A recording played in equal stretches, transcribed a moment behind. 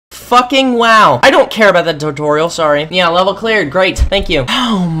fucking wow. I don't care about that tutorial, sorry. Yeah, level cleared, great, thank you.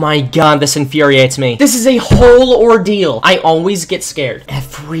 Oh my god, this infuriates me. This is a whole ordeal. I always get scared.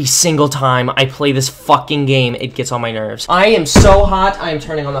 Every single time I play this fucking game, it gets on my nerves. I am so hot, I am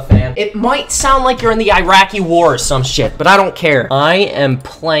turning on the fan. It might sound like you're in the Iraqi war or some shit, but I don't care. I am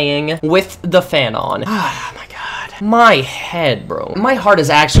playing with the fan on. Ah, my god. My head, bro. My heart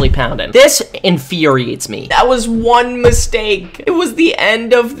is actually pounding. This infuriates me. That was one mistake. It was the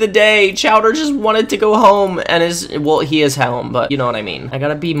end of the day. Chowder just wanted to go home and well, he is home, but you know what I mean. I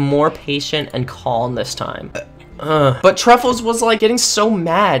gotta be more patient and calm this time. But Truffles was like getting so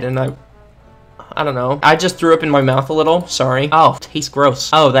mad and I don't know. I just threw up in my mouth a little. Sorry. Oh, tastes gross.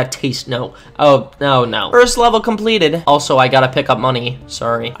 Oh, that tastes no. Oh, no. First level completed. Also, I gotta pick up money.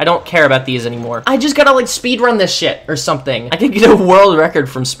 Sorry. I don't care about these anymore. I just gotta like speedrun this shit or something. I could get a world record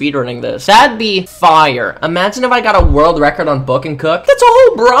from speedrunning this. That'd be fire. Imagine if I got a world record on Book and Cook. That's a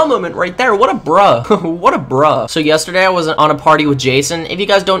whole bruh moment right there. What a bruh. What a bruh. So yesterday I was on a party with Jason. If you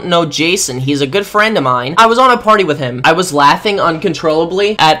guys don't know Jason, he's a good friend of mine. I was on a party with him. I was laughing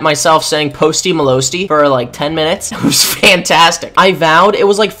uncontrollably at myself saying Posty Malosty for like 10 minutes. It was fantastic. I vowed, it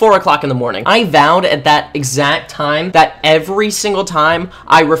was like 4 o'clock in the morning. I vowed at that exact time that every single time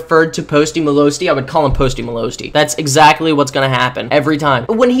I referred to Posty Malosty, I would call him Posty Malosty. That's exactly what's gonna happen every time.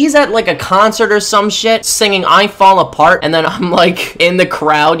 When he's at like a concert or some shit singing I Fall Apart, and then I'm like in the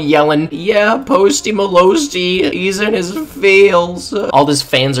crowd yelling, yeah, Posty Malosty, he's in his feels. All his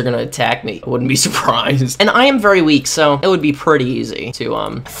fans are gonna attack me. I wouldn't be surprised. And I am very weak, so it would be pretty easy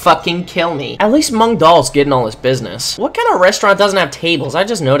to fucking kill me. At least Mung Dahl's getting all his business. What kind of restaurant doesn't have tables? I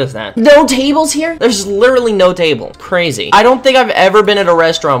just noticed that. No tables here? There's literally no table. Crazy. I don't think I've ever been at a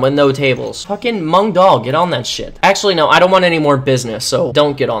restaurant with no tables. Fucking Mung Dahl, get on that shit. Actually, no, I don't want any more business, so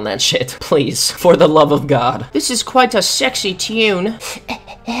don't get on that shit. Please, for the love of God. This is quite a sexy tune.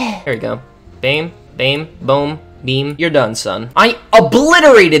 Here we go. Bam, bam, boom. Beam, you're done, son. I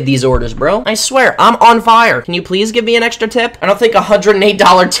obliterated these orders, bro. I swear, I'm on fire. Can you please give me an extra tip? I don't think a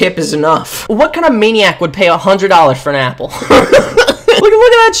 $108 tip is enough. What kind of maniac would pay $100 for an apple? Look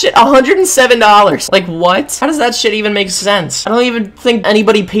at that shit, $107. Like, what? How does that shit even make sense? I don't even think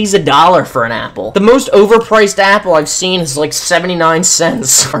anybody pays $1 for an apple. The most overpriced apple I've seen is like 79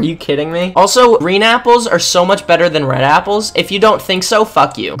 cents. Are you kidding me? Also, green apples are so much better than red apples. If you don't think so,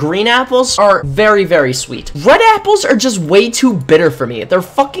 fuck you. Green apples are very, very sweet. Red apples are just way too bitter for me. They're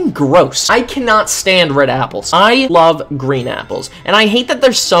fucking gross. I cannot stand red apples. I love green apples. And I hate that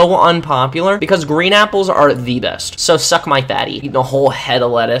they're so unpopular because green apples are the best. So suck my fatty. Eating a whole head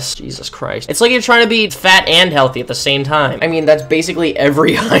of lettuce. Jesus Christ. It's like you're trying to be fat and healthy at the same time. I mean, that's basically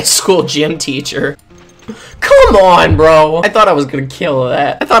every high school gym teacher. Come on, bro. I thought I was gonna kill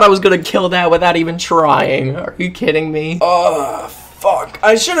that. I thought I was gonna kill that without even trying. Are you kidding me? Fuck.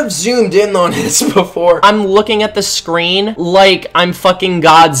 I should have zoomed in on this before. I'm looking at the screen like I'm fucking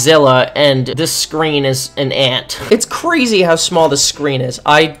Godzilla and this screen is an ant. It's crazy how small the screen is.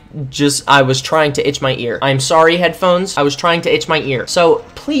 I was trying to itch my ear. I'm sorry, headphones. I was trying to itch my ear. So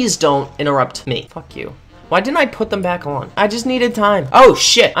please don't interrupt me. Fuck you. Why didn't I put them back on? I just needed time. Oh,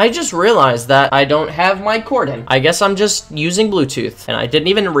 shit. I just realized that I don't have my cord in. I guess I'm just using Bluetooth, and I didn't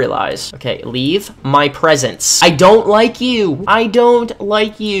even realize. Okay, leave my presence. I don't like you. I don't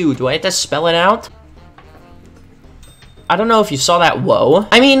like you. Do I have to spell it out? I don't know if you saw that whoa.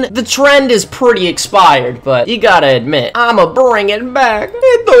 I mean, the trend is pretty expired, but you gotta admit, I'ma bring it back.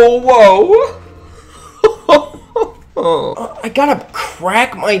 Hit the whoa. I gotta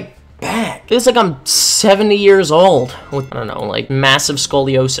crack my back. Feels like I'm 70 years old with, I don't know, like massive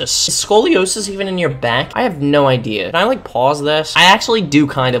scoliosis. Is scoliosis even in your back? I have no idea. Can I like pause this? I actually do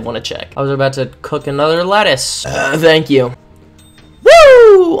kind of want to check. I was about to cook another lettuce. Thank you.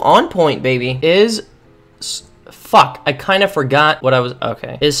 Woo! On point, baby. Fuck, I kind of forgot what I was,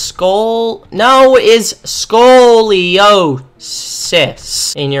 okay. Is scoliosis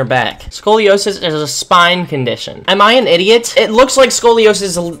in your back. Scoliosis is a spine condition. Am I an idiot? It looks like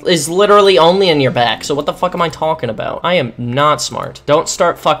scoliosis is literally only in your back, so what the fuck am I talking about? I am not smart. Don't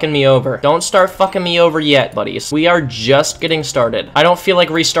start fucking me over. Don't start fucking me over yet, buddies. We are just getting started. I don't feel like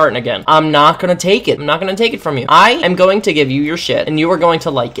restarting again. I'm not gonna take it. I'm not gonna take it from you. I am going to give you your shit, and you are going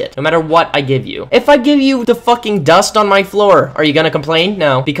to like it, no matter what I give you. If I give you the fucking dust on my floor, are you gonna complain?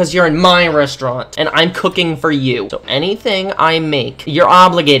 No, because you're in my restaurant, and I'm cooking for you. So anything I make, you're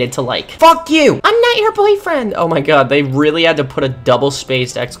obligated to like. Fuck you! I'm not your boyfriend! Oh my god, they really had to put a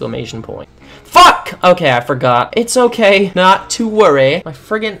double-spaced exclamation point. Fuck! Okay, I forgot. It's okay, not to worry.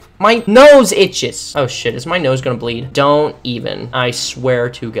 My nose itches. Oh shit, is my nose gonna bleed? Don't even. I swear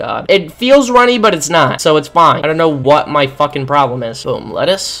to God. It feels runny, but it's not, so it's fine. I don't know what my fucking problem is. Boom,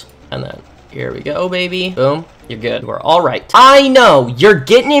 lettuce. And then here we go, baby. Boom. You're good. We're all right. I know. You're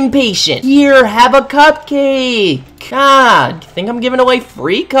getting impatient. Here, have a cupcake. God, think I'm giving away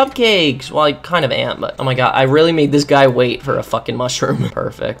free cupcakes? Well, I kind of am, but oh my God, I really made this guy wait for a fucking mushroom.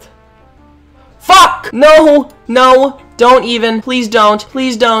 Perfect. Fuck! No, no, don't even. Please don't.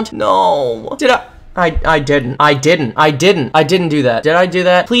 Please don't. No. Did I didn't do that. Did I do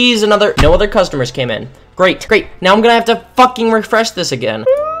that? Please, no other customers came in. Great, great. Now I'm gonna have to fucking refresh this again.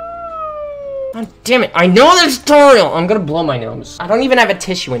 God damn it, I know this tutorial! I'm gonna blow my nose. I don't even have a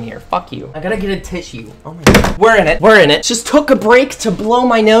tissue in here, fuck you. I gotta get a tissue. Oh my God. We're in it. Just took a break to blow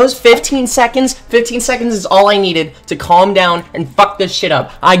my nose, 15 seconds. 15 seconds is all I needed to calm down and fuck this shit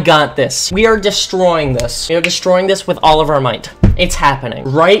up. I got this. We are destroying this. We are destroying this with all of our might. It's happening.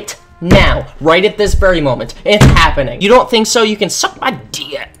 Right now. Right at this very moment. It's happening. You don't think so? You can suck my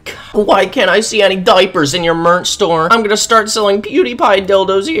dick. Why can't I see any diapers in your merch store? I'm gonna start selling PewDiePie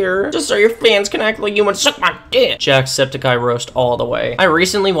dildos here, just so your fans can act like you want to suck my dick. Jacksepticeye roast all the way. I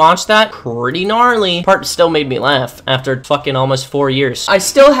recently watched that. Pretty gnarly. Part still made me laugh after fucking almost 4 years. I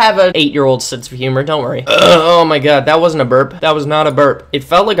still have an 8-year-old sense of humor, don't worry. Oh my God, that wasn't a burp. That was not a burp. It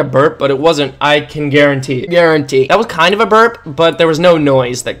felt like a burp, but it wasn't. I can guarantee it. Guarantee. That was kind of a burp, but there was no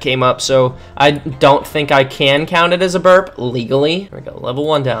noise that came up, so I don't think I can count it as a burp legally. Here we go, level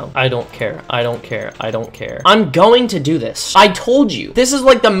 1 down. I don't care. I don't care. I don't care. I'm going to do this. I told you. This is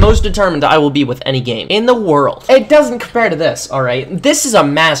like the most determined I will be with any game in the world. It doesn't compare to this, all right? This is a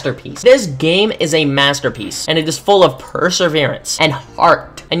masterpiece. This game is a masterpiece, and it is full of perseverance and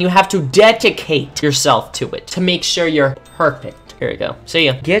heart, and you have to dedicate yourself to it to make sure you're perfect. Here we go. See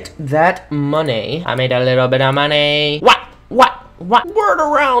ya. Get that money. I made a little bit of money. What? Word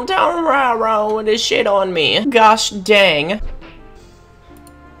around town with this shit on me. Gosh dang.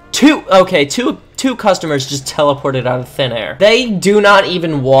 Two customers just teleported out of thin air. They do not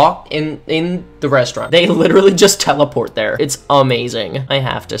even walk in the restaurant. They literally just teleport there. It's amazing, I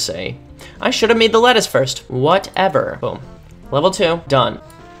have to say. I should have made the lettuce first. Whatever. Boom. Level 2, done.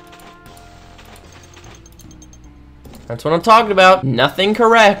 That's what I'm talking about. Nothing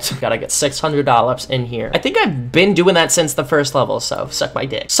correct. Gotta get $600 in here. I think I've been doing that since the first level, so suck my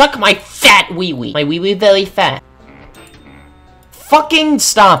dick. Suck my fat wee-wee. My wee-wee very fat. Fucking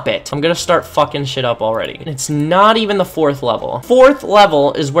stop it. I'm gonna start fucking shit up already. And it's not even the 4th level. 4th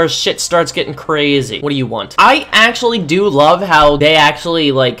level is where shit starts getting crazy. What do you want? I actually do love how they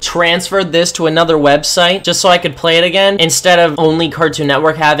actually like transferred this to another website just so I could play it again instead of only Cartoon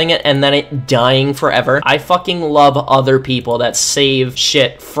Network having it and then it dying forever. I fucking love other people that save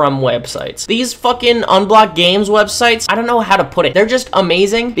shit from websites. These fucking Unblocked Games websites, I don't know how to put it. They're just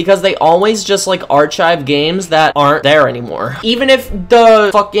amazing because they always just like archive games that aren't there anymore. Even if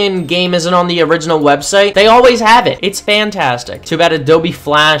the fucking game isn't on the original website, they always have it. It's fantastic. Too bad Adobe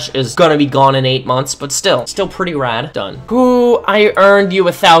Flash is gonna be gone in 8 months, but still pretty rad. Done. Ooh, I earned you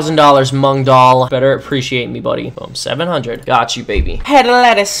 $1,000, Mung Doll. Better appreciate me, buddy. Boom, 700. Got you, baby. Head of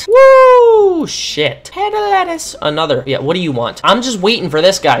lettuce. Woo, shit. Head of lettuce. Another. Yeah, what do you want? I'm just waiting for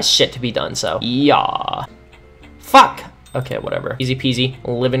this guy's shit to be done, so. Yeah. Fuck. Okay, whatever. Easy peasy.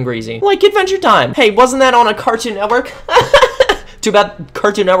 Living greasy. Like Adventure Time. Hey, wasn't that on a Cartoon Network? Too bad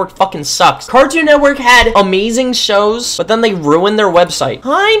Cartoon Network fucking sucks. Cartoon Network had amazing shows, but then they ruined their website.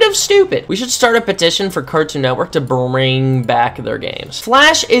 Kind of stupid. We should start a petition for Cartoon Network to bring back their games.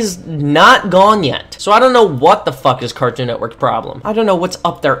 Flash is not gone yet, so I don't know what the fuck is Cartoon Network's problem. I don't know what's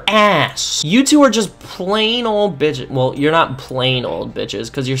up their ass. You two are just plain old bitches. Well, you're not plain old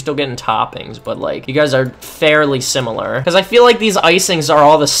bitches, because you're still getting toppings, but like, you guys are fairly similar. Because I feel like these icings are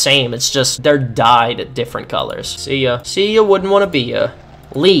all the same. It's just, they're dyed at different colors. See ya. See ya, wouldn't want to be ya.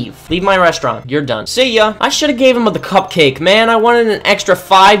 Leave my restaurant. You're done. See ya. I should have gave him the cupcake, man. I wanted an extra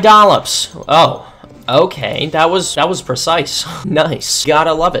 $5. Oh. Okay, that was precise. Nice.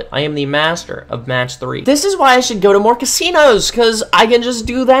 Gotta love it. I am the master of match 3. This is why I should go to more casinos, because I can just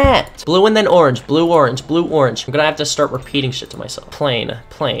do that. Blue and then orange, blue, orange, blue, orange. I'm gonna have to start repeating shit to myself. Plain.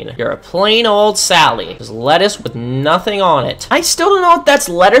 You're a plain old Sally. Just lettuce with nothing on it. I still don't know if that's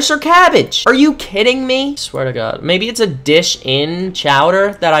lettuce or cabbage. Are you kidding me? Swear to God. Maybe it's a dish in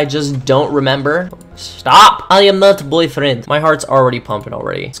chowder that I just don't remember. Stop! I am not boyfriend. My heart's already pumping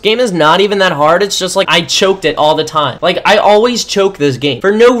already. This game is not even that hard. It's just like I choked it all the time. Like I always choke this game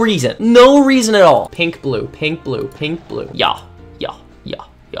for no reason. No reason at all. Pink, blue, pink, blue, pink, blue. Yeah.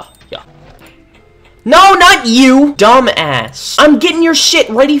 No, not you, dumbass. I'm getting your shit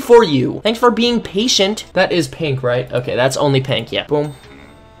ready for you. Thanks for being patient. That is pink, right? Okay, that's only pink. Yeah. Boom.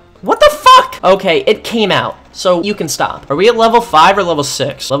 What the fuck? Okay, it came out. So you can stop. Are we at level 5 or level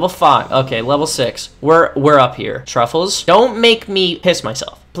 6? Level 5. Okay, level 6. We're up here. Truffles. Don't make me piss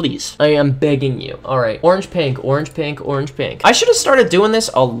myself. Please. I am begging you. All right. Orange, pink, orange, pink, orange, pink. I should have started doing this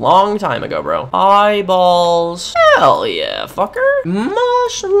a long time ago, bro. Eyeballs. Hell yeah, fucker.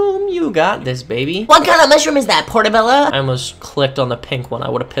 Mushroom, you got this, baby. What kind of mushroom is that, Portobello? I almost clicked on the pink one. I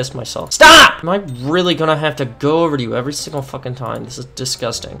would have pissed myself. Stop! Am I really gonna have to go over to you every single fucking time? This is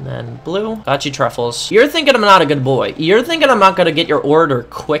disgusting. And then blue. Got you, truffles. You're thinking I'm not a good boy. You're thinking I'm not gonna get your order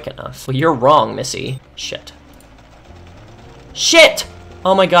quick enough. Well, you're wrong, Missy. Shit. Shit!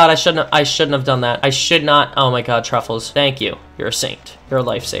 Oh my god, I shouldn't have done that. I should not. Oh my god, truffles. Thank you. You're a saint. You're a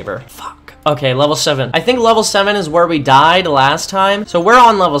lifesaver. Fuck. Okay, level 7. I think level 7 is where we died last time. So we're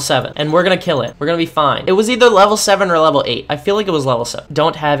on level 7, and we're gonna kill it. We're gonna be fine. It was either level 7 or level 8. I feel like it was level 7.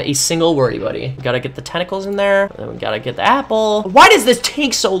 Don't have a single worry, buddy. We gotta get the tentacles in there, and then we gotta get the apple. Why does this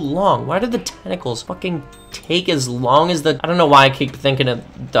take so long? Why do the tentacles fucking take as long as the... I don't know why I keep thinking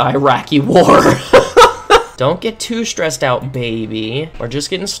of the Iraqi war. Don't get too stressed out, baby. We're just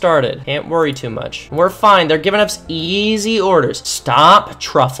getting started. Can't worry too much. We're fine. They're giving us easy orders. Stop,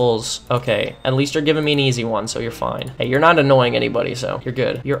 truffles. Okay, at least you're giving me an easy one, so you're fine. Hey, you're not annoying anybody, so you're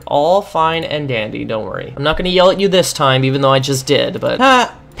good. You're all fine and dandy, don't worry. I'm not gonna yell at you this time, even though I just did,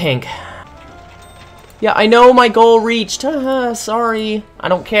 but... pink. Yeah, I know my goal reached. Sorry. I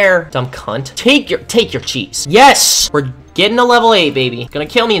don't care. Dumb cunt. Take your cheese. Yes! We're getting a level 8, baby. Gonna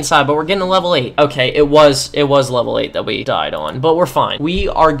kill me inside, but we're getting a level 8. Okay, it was level 8 that we died on, but we're fine. We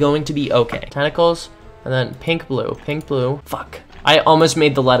are going to be okay. Tentacles, and then pink, blue. Pink, blue. Fuck. I almost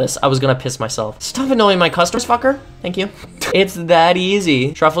made the lettuce. I was gonna piss myself. Stop annoying my customers, fucker. Thank you. It's that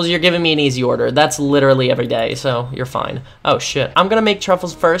easy. Truffles, you're giving me an easy order. That's literally every day, so you're fine. Oh, shit. I'm gonna make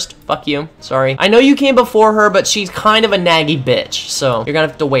truffles first. Fuck you. Sorry. I know you came before her, but she's kind of a naggy bitch, so you're gonna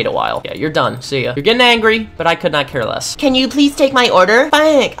have to wait a while. Yeah, you're done. See ya. You're getting angry, but I could not care less. Can you please take my order?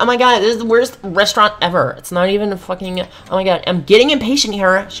 Fuck. Oh my god, this is the worst restaurant ever. It's not even a fucking... Oh my god, I'm getting impatient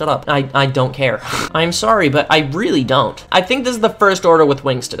here. Shut up. I don't care. I'm sorry, but I really don't. I think this is the first order with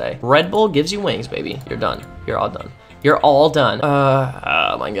wings today. Red Bull gives you wings, baby. You're done. You're all done. You're all done.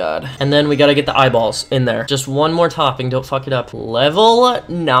 Oh my god. And then we gotta get the eyeballs in there. Just one more topping, don't fuck it up. Level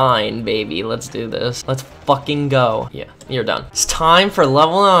 9, baby. Let's do this. Let's fucking go. Yeah, you're done. It's time for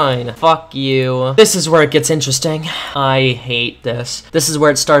level 9. Fuck you. This is where it gets interesting. I hate this. This is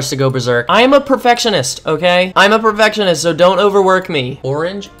where it starts to go berserk. I am a perfectionist, okay? I'm a perfectionist, so don't overwork me.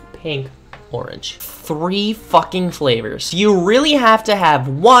 Orange, pink, orange. 3 fucking flavors. You really have to have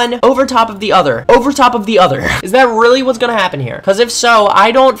one over top of the other. Over top of the other. Is that really what's gonna happen here? Because if so,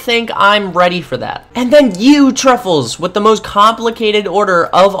 I don't think I'm ready for that. And then you, truffles, with the most complicated order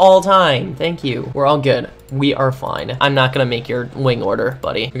of all time. Thank you. We're all good. We are fine. I'm not gonna make your wing order,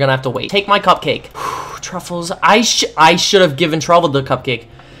 buddy. You're gonna have to wait. Take my cupcake. Truffles, I should have given Trouble the cupcake.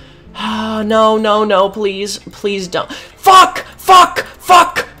 No, no, no, please. Please don't. Fuck! Fuck!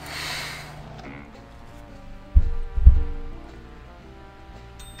 Fuck!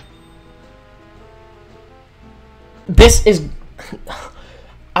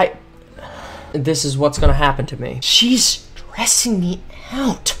 This is what's gonna happen to me. She's stressing me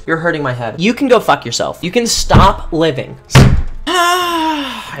out. You're hurting my head. You can go fuck yourself. You can stop living.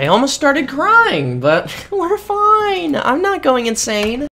 I almost started crying, but we're fine. I'm not going insane.